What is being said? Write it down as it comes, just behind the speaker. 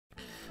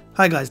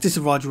Hi guys, this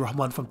is Raju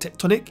Rahman from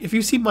Techtonic. If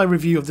you've seen my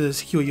review of the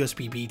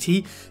SecureUSB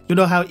BT, you'll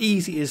know how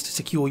easy it is to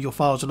secure your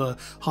files on a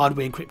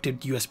hardware encrypted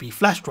USB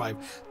flash drive.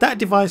 That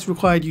device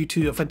required you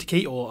to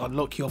authenticate or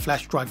unlock your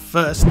flash drive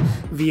first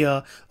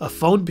via a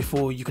phone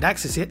before you could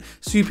access it.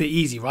 Super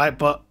easy, right?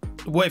 But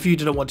what if you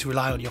didn't want to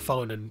rely on your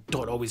phone and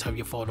don't always have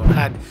your phone on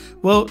hand?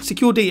 Well,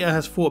 SecureData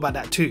has thought about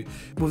that too.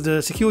 With the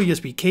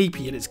SecureUSB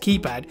KP and its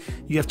keypad,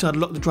 you have to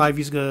unlock the drive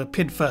using a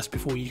pin first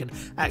before you can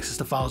access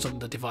the files on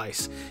the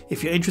device.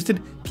 If you're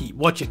interested, keep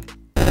watching.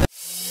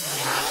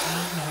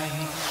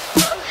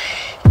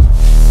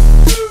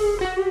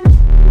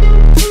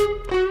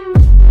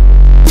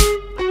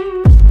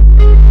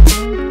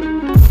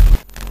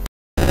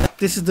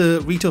 This is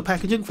the retail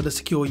packaging for the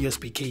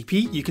SecureUSB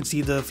KP. You can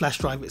see the flash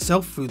drive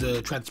itself through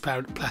the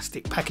transparent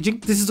plastic packaging.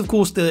 This is of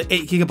course the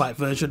 8GB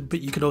version,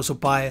 but you can also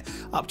buy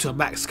up to a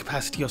max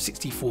capacity of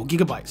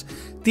 64GB.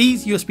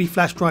 These USB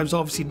flash drives are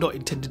obviously not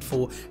intended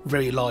for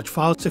very large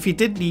files, so if you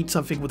did need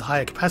something with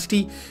higher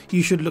capacity,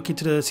 you should look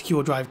into the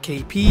SecureDrive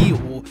KP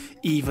or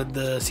even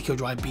the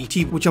SecureDrive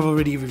BT, which I've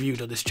already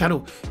reviewed on this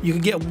channel. You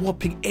can get a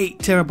whopping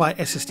 8TB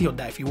SSD on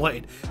that if you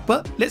wanted.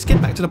 But let's get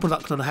back to the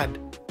product on hand.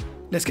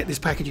 Let's get this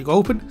packaging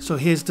open. So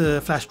here's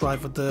the flash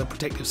drive with the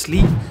protective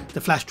sleeve.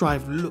 The flash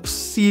drive looks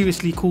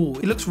seriously cool.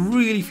 It looks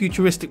really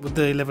futuristic with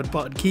the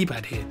 11-button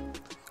keypad here.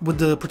 With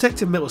the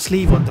protective metal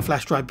sleeve on, the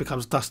flash drive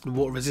becomes dust and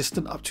water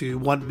resistant up to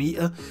 1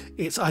 meter.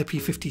 It's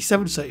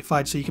IP57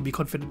 certified, so you can be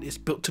confident it's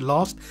built to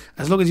last,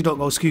 as long as you don't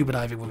go scuba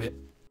diving with it.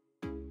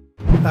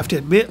 I have to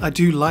admit, I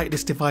do like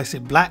this device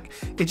in black.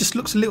 It just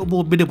looks a little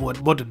more minimal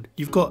and modern.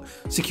 You've got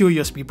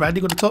SecureUSB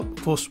branding on the top.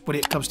 Of course, when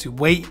it comes to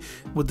weight,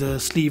 with the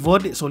sleeve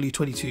on, it's only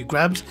 22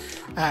 grams.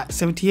 At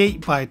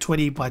 78 by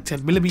 20 by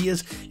 10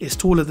 millimeters, it's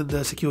taller than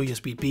the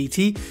SecureUSB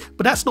BT,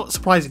 but that's not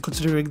surprising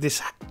considering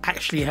this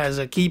actually has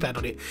a keypad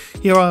on it.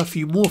 Here are a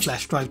few more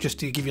flash drives just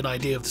to give you an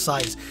idea of the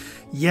size.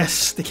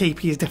 Yes, the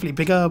KP is definitely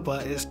bigger,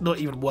 but it's not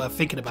even worth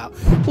thinking about.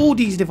 All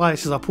these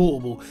devices are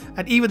portable,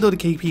 and even though the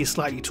KP is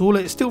slightly taller,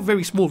 it's still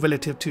very small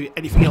relative to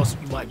anything else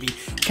you might be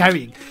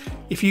carrying.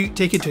 If you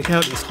take into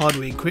account it's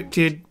hardware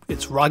encrypted,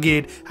 it's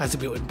rugged, has a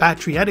built-in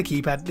battery and a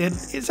keypad, then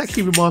it's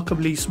actually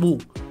remarkably small.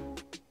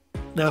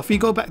 Now if we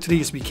go back to the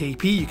USB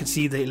KP, you can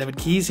see the 11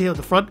 keys here on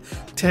the front,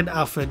 10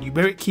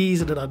 alphanumeric keys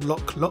and an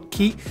unlock lock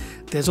key.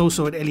 There's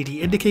also an LED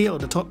indicator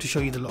on the top to show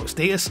you the lock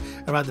status.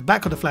 Around the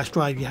back of the flash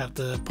drive you have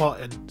the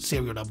part and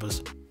serial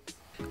numbers.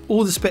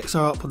 All the specs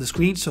are up on the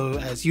screen, so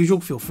as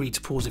usual feel free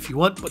to pause if you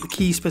want, but the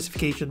key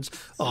specifications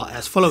are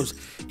as follows.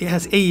 It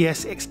has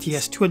AES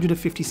XTS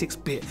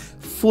 256-bit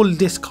full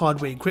disk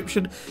hardware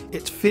encryption.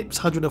 It's FIPS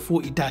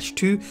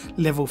 140-2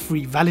 level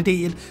 3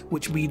 validated,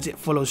 which means it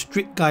follows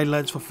strict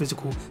guidelines for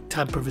physical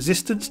tamper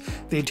resistance.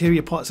 The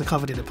interior parts are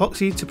covered in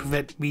epoxy to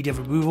prevent media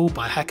removal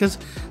by hackers.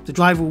 The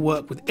drive will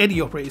work with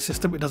any operating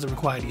system. It doesn't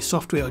require any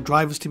software or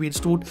drivers to be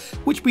installed,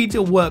 which means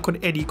it'll work on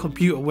any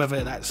computer,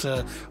 whether that's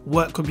a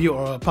work computer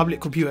or a public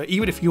computer,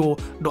 even if you're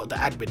not the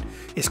admin.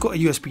 It's got a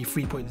USB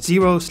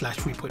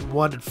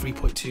 3.0/3.1 and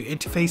 3.2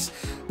 interface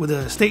with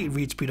a stated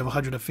read speed of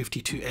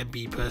 152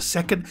 MB per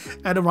second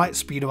and a write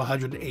speed of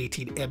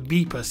 118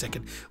 MB per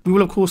second. We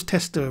will of course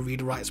test the read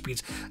and write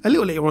speeds a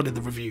little later on in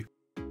the review.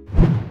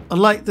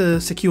 Unlike the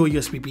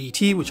SecureUSB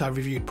BT, which I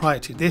reviewed prior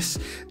to this,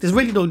 there's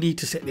really no need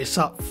to set this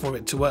up for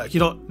it to work. You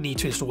don't need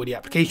to install any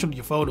application on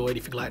your phone or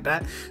anything like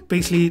that.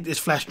 Basically, this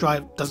flash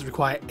drive doesn't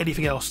require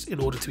anything else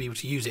in order to be able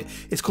to use it.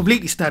 It's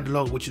completely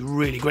standalone, which is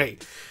really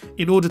great.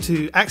 In order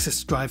to access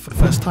the drive for the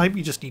first time,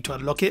 you just need to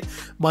unlock it.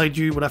 Mind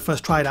you, when I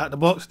first tried out the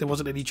box, there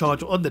wasn't any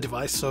charger on the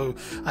device, so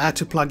I had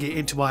to plug it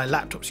into my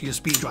laptop's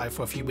USB drive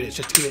for a few minutes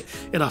just to give it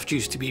enough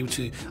juice to be able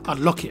to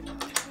unlock it.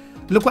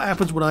 Look what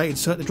happens when I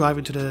insert the drive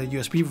into the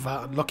USB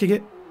without unlocking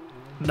it.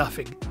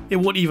 Nothing. It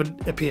won't even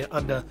appear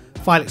under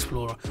File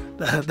Explorer.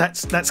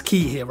 That's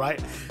key here,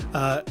 right?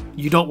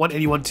 You don't want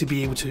anyone to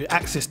be able to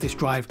access this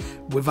drive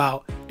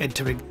without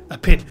entering a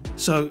pin.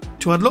 So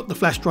to unlock the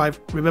flash drive,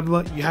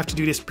 remember you have to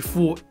do this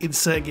before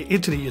inserting it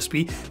into the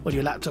USB on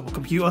your laptop or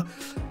computer.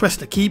 Press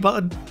the key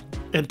button,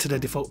 enter the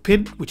default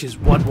pin, which is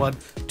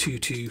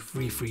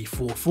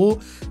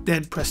 11223344.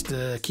 Then press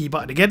the key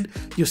button again.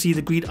 You'll see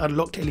the green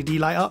unlocked LED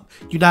light up.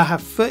 You now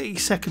have 30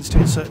 seconds to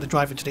insert the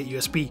drive into the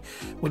USB.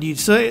 When you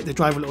insert it, the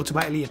drive will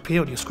automatically appear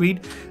on your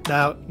screen.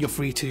 Now you're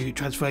free to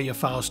transfer your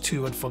files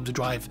to and from the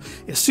drive.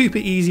 It's super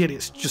easy and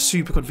it's just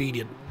super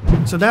convenient.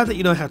 So now that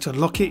you know how to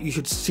unlock it, you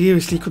should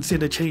seriously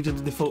consider changing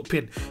the default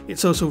pin.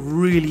 It's also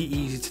really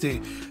easy to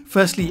do.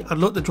 Firstly,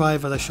 unlock the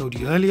drive as I showed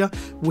you earlier.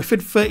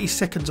 Within 30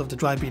 seconds of the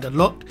drive being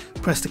unlocked,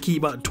 press the key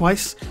button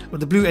twice. When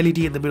the blue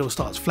LED in the middle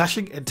starts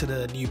flashing, enter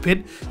the new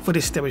pin. For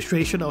this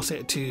demonstration, I'll set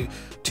it to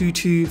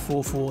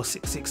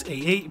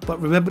 22446688,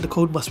 but remember the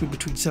code must be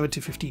between 7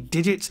 to 15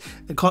 digits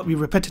and can't be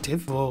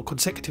repetitive or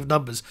consecutive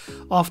numbers.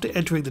 After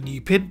entering the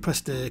new pin,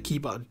 press the key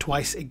button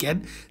twice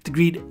again. The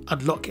green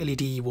unlock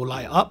LED will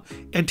light up.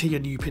 Enter your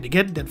new pin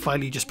again, then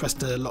finally just press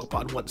the lock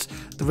button once.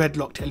 The red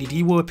locked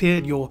LED will appear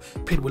and your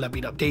pin will have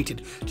been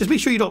updated. Just make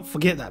sure you don't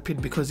forget that pin,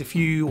 because if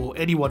you or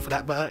anyone for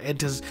that matter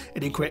enters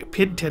an incorrect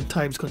pin 10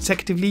 times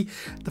consecutively,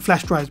 the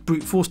flash drive's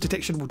brute force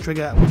detection will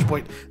trigger, at which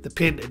point the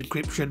PIN and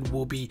encryption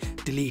will be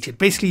deleted.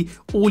 Basically,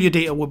 all your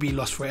data will be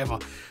lost forever.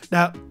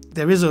 Now,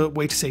 there is a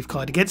way to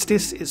safeguard against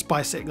this. It's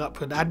by setting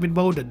up an admin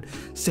mode and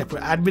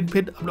separate admin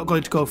PIN. I'm not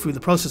going to go through the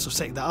process of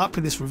setting that up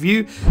in this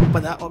review,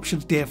 but that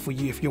option's there for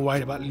you if you're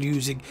worried about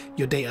losing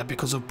your data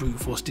because of brute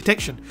force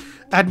detection.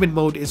 Admin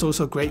mode is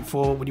also great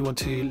for when you want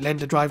to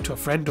lend a drive to a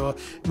friend, or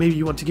maybe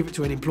you want to give it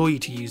to an employee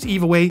to use.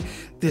 Either way,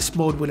 this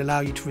mode will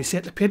allow you to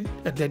reset the PIN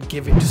and then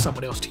give it to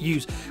someone else to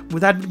use.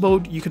 With admin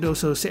mode, you can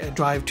also set a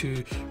drive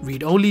to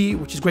read only,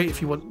 which is great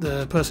if you want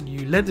the person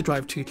you lend the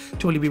drive to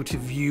only be able to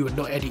view and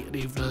not edit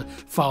any of the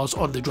files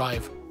on the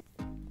drive.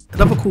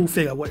 Another cool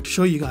thing I wanted to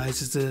show you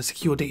guys is the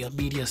SecureData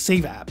Media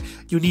Saver app.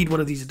 You'll need one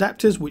of these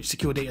adapters which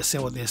SecureData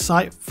sell on their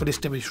site. For this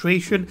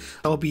demonstration,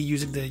 I'll be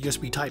using the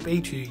USB Type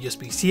A to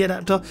USB-C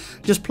adapter.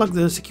 Just plug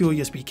the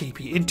SecureUSB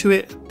KP into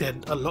it,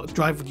 then unlock the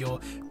drive with your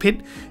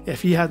PIN.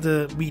 If you have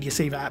the Media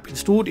Saver app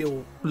installed, it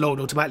will load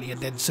automatically and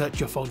then search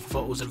your phone for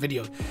photos and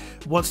video.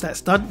 Once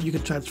that's done, you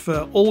can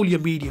transfer all your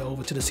media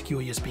over to the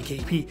SecureUSB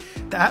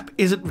KP. The app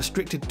isn't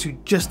restricted to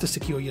just the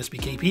SecureUSB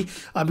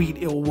KP. I mean,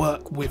 it will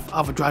work with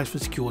other drives for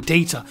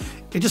SecureData.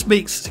 It just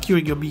makes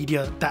securing your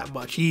media that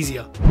much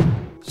easier.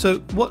 So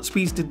what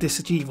speeds did this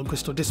achieve on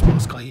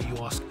CrystalDiskMark, I hear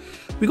you ask?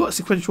 We got a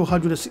sequential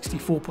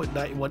 164.91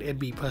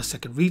 MB per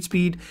second read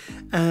speed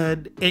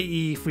and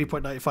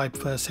 83.95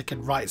 per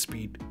second write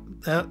speed.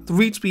 The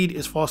read speed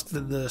is faster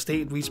than the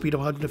stated read speed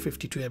of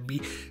 152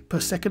 MB per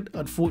second.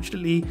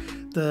 Unfortunately,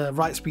 the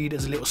write speed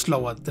is a little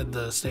slower than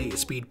the stated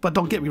speed, but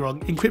don't get me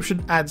wrong,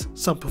 encryption adds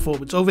some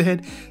performance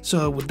overhead,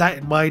 so with that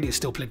in mind, it's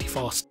still plenty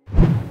fast.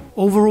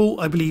 Overall,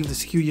 I believe the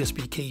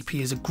SecureUSB KP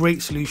is a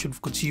great solution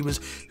for consumers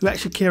who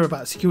actually care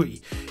about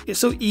security. It's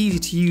so easy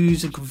to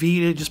use and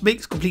convenient, it just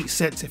makes complete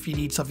sense if you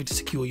need something to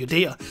secure your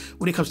data.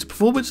 When it comes to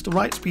performance, the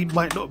write speed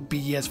might not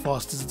be as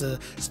fast as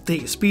the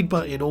stated speed,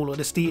 but in all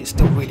honesty, it's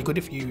still really good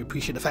if you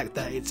appreciate the fact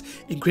that it's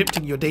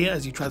encrypting your data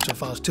as you transfer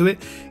files to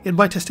it. In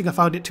my testing, I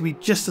found it to be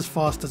just as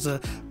fast as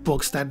a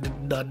bog standard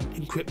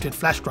non-encrypted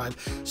flash drive,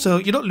 so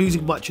you're not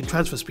losing much in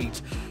transfer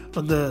speeds.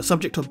 On the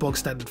subject of bog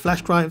standard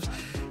flash drives,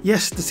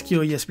 yes, the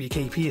SecureUSB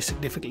KP is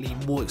significantly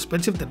more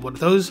expensive than one of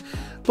those,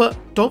 but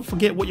don't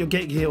forget what you're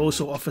getting here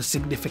also offers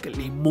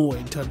significantly more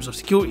in terms of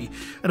security.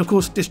 And of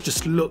course, this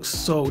just looks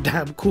so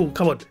damn cool.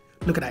 Come on,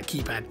 look at that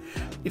keypad.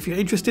 If you're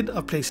interested,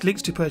 I've placed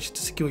links to purchase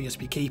the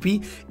SecureUSB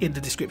KP in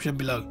the description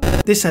below.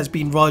 This has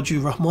been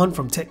Raju Rahman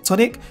from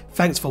Techtonic.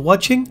 Thanks for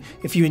watching.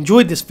 If you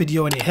enjoyed this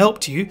video and it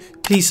helped you,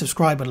 please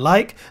subscribe and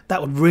like.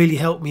 That would really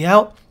help me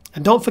out.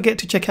 And don't forget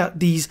to check out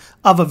these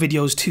other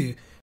videos too.